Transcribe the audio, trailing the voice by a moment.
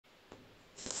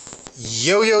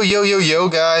Yo, yo, yo, yo, yo,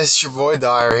 guys, it's your boy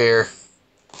Dyer here.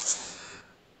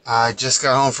 I just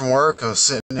got home from work. I was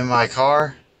sitting in my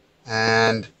car,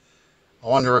 and I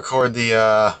wanted to record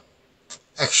the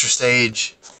extra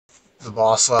stage, the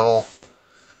boss level.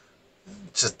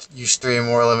 Just use 3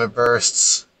 more limit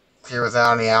bursts, clear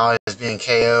without any allies being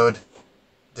KO'd,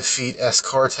 defeat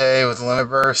Escorte with a limit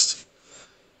burst.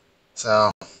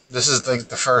 So, this is like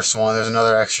the first one. There's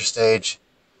another extra stage.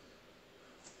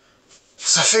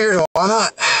 So I figured, why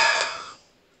not?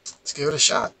 Let's give it a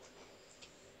shot.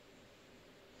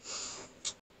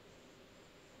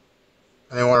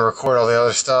 I didn't want to record all the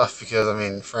other stuff because, I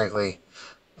mean, frankly,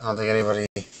 I don't think anybody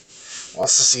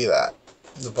wants to see that.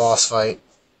 The boss fight,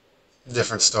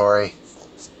 different story.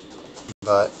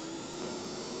 But,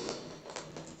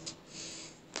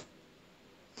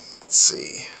 let's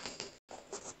see.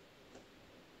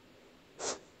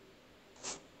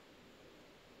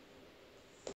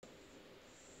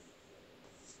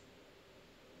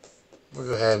 We'll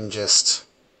go ahead and just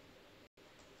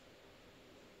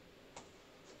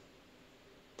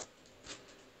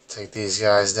take these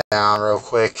guys down real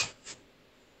quick.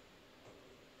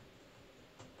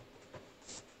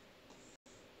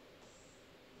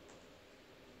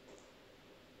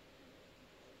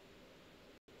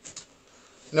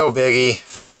 No biggie.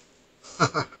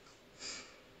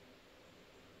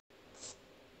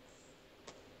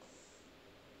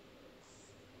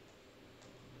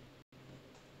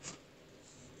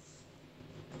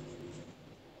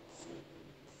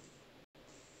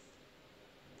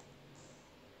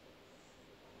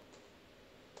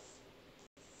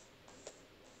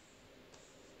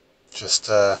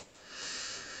 Just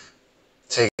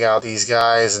take out these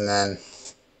guys and then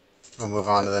we'll move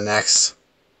on to the next.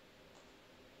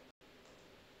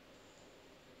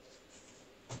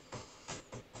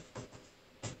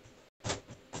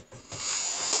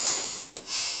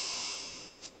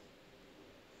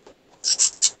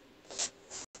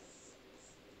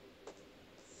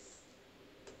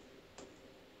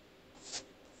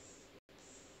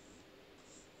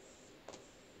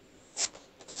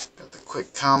 Got the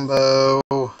quick combo.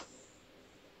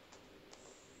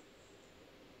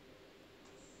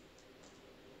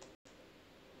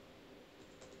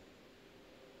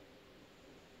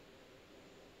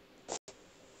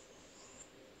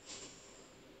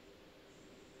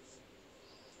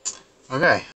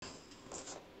 Okay.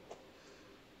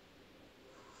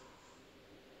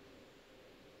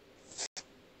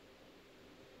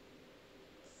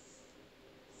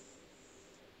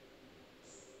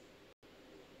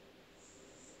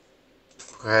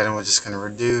 Go ahead and we're just going to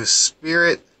reduce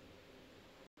spirit.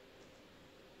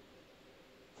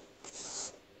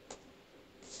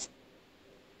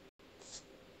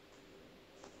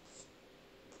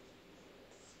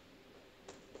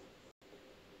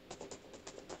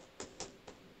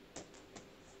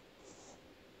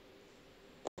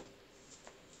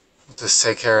 Just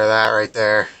take care of that right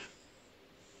there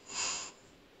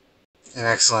in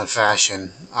excellent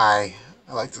fashion. I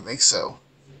like to think so.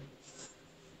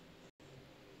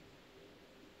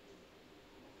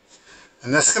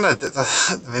 And that's gonna,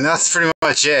 I mean, that's pretty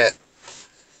much it.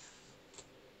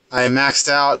 I maxed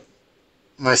out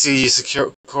my CG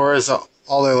secure cores.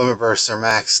 All their limit bursts are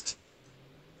maxed.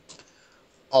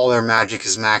 All their magic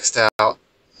is maxed out.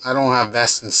 I don't have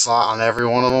best in slot on every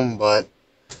one of them, but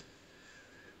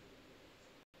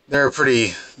they're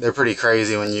pretty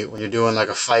crazy when you're doing like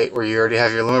a fight where you already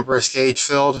have your limit burst gauge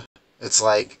filled. It's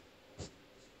like,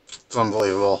 it's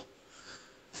unbelievable.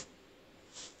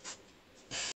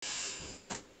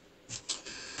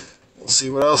 We'll see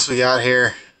what else we got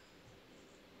here.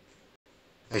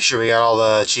 Make sure we got all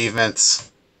the achievements.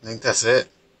 I think that's it.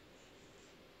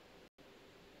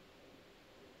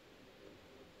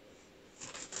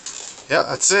 Yeah,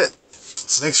 that's it.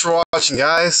 So thanks for watching,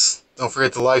 guys. Don't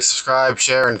forget to like, subscribe,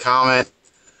 share, and comment.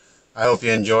 I hope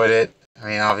you enjoyed it. I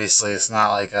mean, obviously, it's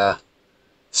not like a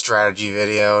strategy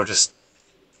video, just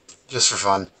for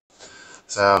fun.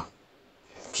 So,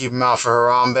 keep them out for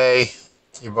Harambe.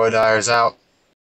 Your boy Dyer's out.